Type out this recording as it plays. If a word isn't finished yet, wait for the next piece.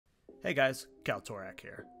Hey guys, KallTorak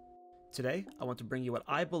here. Today, I want to bring you what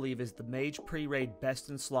I believe is the Mage pre-raid best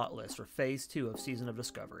in slot list for Phase 2 of Season of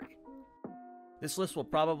Discovery. This list will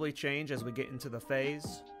probably change as we get into the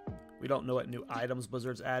phase. We don't know what new items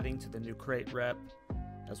Blizzard's adding to the new crate rep,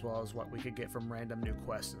 as well as what we could get from random new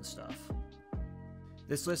quests and stuff.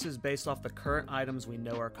 This list is based off the current items we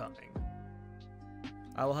know are coming.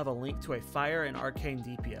 I will have a link to a Fire and Arcane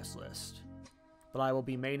DPS list, but I will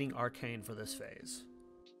be maining Arcane for this phase.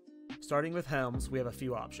 Starting with Helms, we have a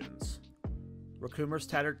few options. Rakumer's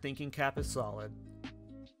Tattered Thinking Cap is solid.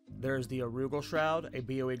 There is the Arugal Shroud, a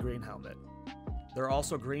BOE green helmet. There are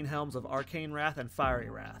also green helms of Arcane Wrath and Fiery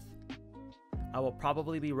Wrath. I will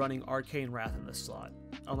probably be running Arcane Wrath in this slot,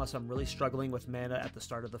 unless I'm really struggling with mana at the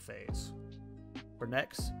start of the phase. For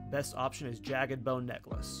next, best option is Jagged Bone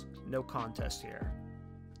Necklace, no contest here.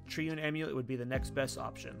 Triune Amulet would be the next best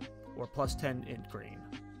option, or plus 10 int green.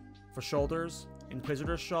 For shoulders,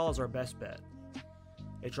 Inquisitor's Shawl is our best bet.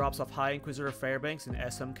 It drops off High Inquisitor Fairbanks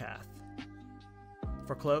and SM Cath.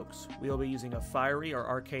 For cloaks, we will be using a Fiery or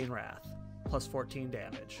Arcane Wrath, plus 14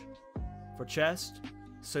 damage. For chest,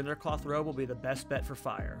 Cindercloth Robe will be the best bet for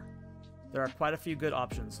fire. There are quite a few good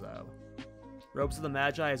options though. Robes of the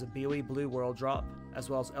Magi is a BOE blue world drop, as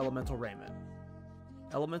well as Elemental Raiment.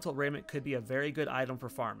 Elemental Raiment could be a very good item for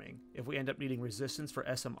farming, if we end up needing resistance for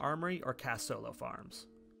SM Armory or cast solo farms.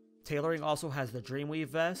 Tailoring also has the Dreamweave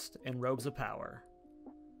Vest and Robes of Power.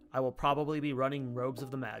 I will probably be running Robes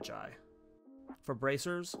of the Magi. For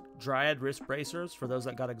bracers, Dryad Wrist Bracers for those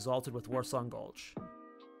that got exalted with Warsong Gulch.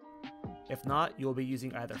 If not, you will be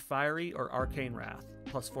using either Fiery or Arcane Wrath,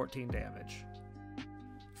 plus 14 damage.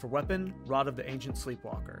 For weapon, Rod of the Ancient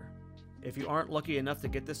Sleepwalker. If you aren't lucky enough to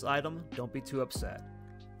get this item, don't be too upset.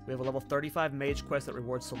 We have a level 35 mage quest that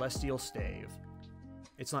rewards Celestial Stave.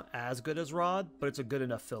 It's not as good as Rod, but it's a good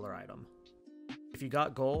enough filler item. If you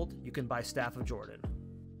got gold, you can buy Staff of Jordan.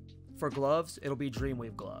 For gloves, it'll be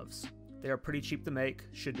Dreamweave gloves. They are pretty cheap to make,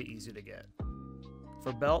 should be easy to get.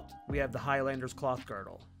 For belt, we have the Highlander's Cloth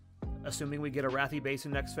Girdle. Assuming we get a Wrathy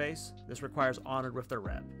Basin next phase, this requires Honored with their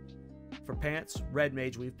rep. For pants, Red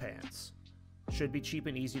Mage Weave pants. Should be cheap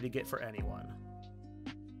and easy to get for anyone.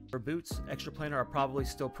 For boots, Extraplanar are probably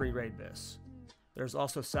still pre-raid bis. There's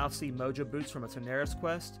also South Sea Mojo boots from a Tenaris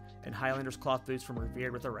quest, and Highlander's Cloth boots from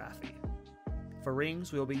Revered with a Raffi. For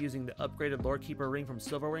rings, we will be using the upgraded Lordkeeper ring from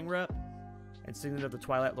Silverwing rep, and Signet of the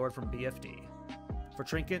Twilight Lord from BFD. For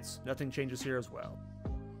trinkets, nothing changes here as well.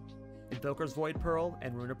 Invoker's Void Pearl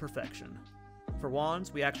and Rune of Perfection. For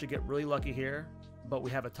wands, we actually get really lucky here, but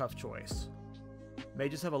we have a tough choice.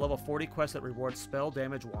 Mages have a level 40 quest that rewards spell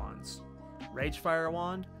damage wands. Ragefire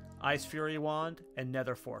Wand, Ice Fury Wand, and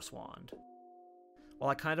Nether Force Wand. While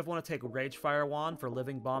I kind of want to take Ragefire Wand for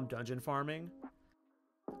Living Bomb dungeon farming,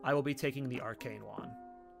 I will be taking the Arcane Wand.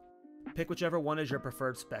 Pick whichever one is your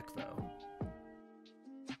preferred spec though.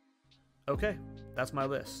 Okay, that's my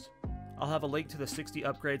list. I'll have a link to the 60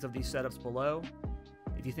 upgrades of these setups below.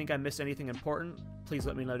 If you think I missed anything important, please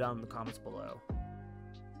let me know down in the comments below.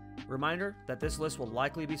 Reminder that this list will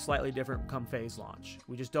likely be slightly different come phase launch.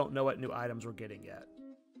 We just don't know what new items we're getting yet.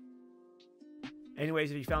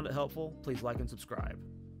 Anyways, if you found it helpful, please like and subscribe.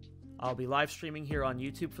 I'll be live streaming here on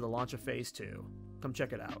YouTube for the launch of Phase 2. Come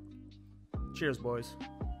check it out. Cheers, boys.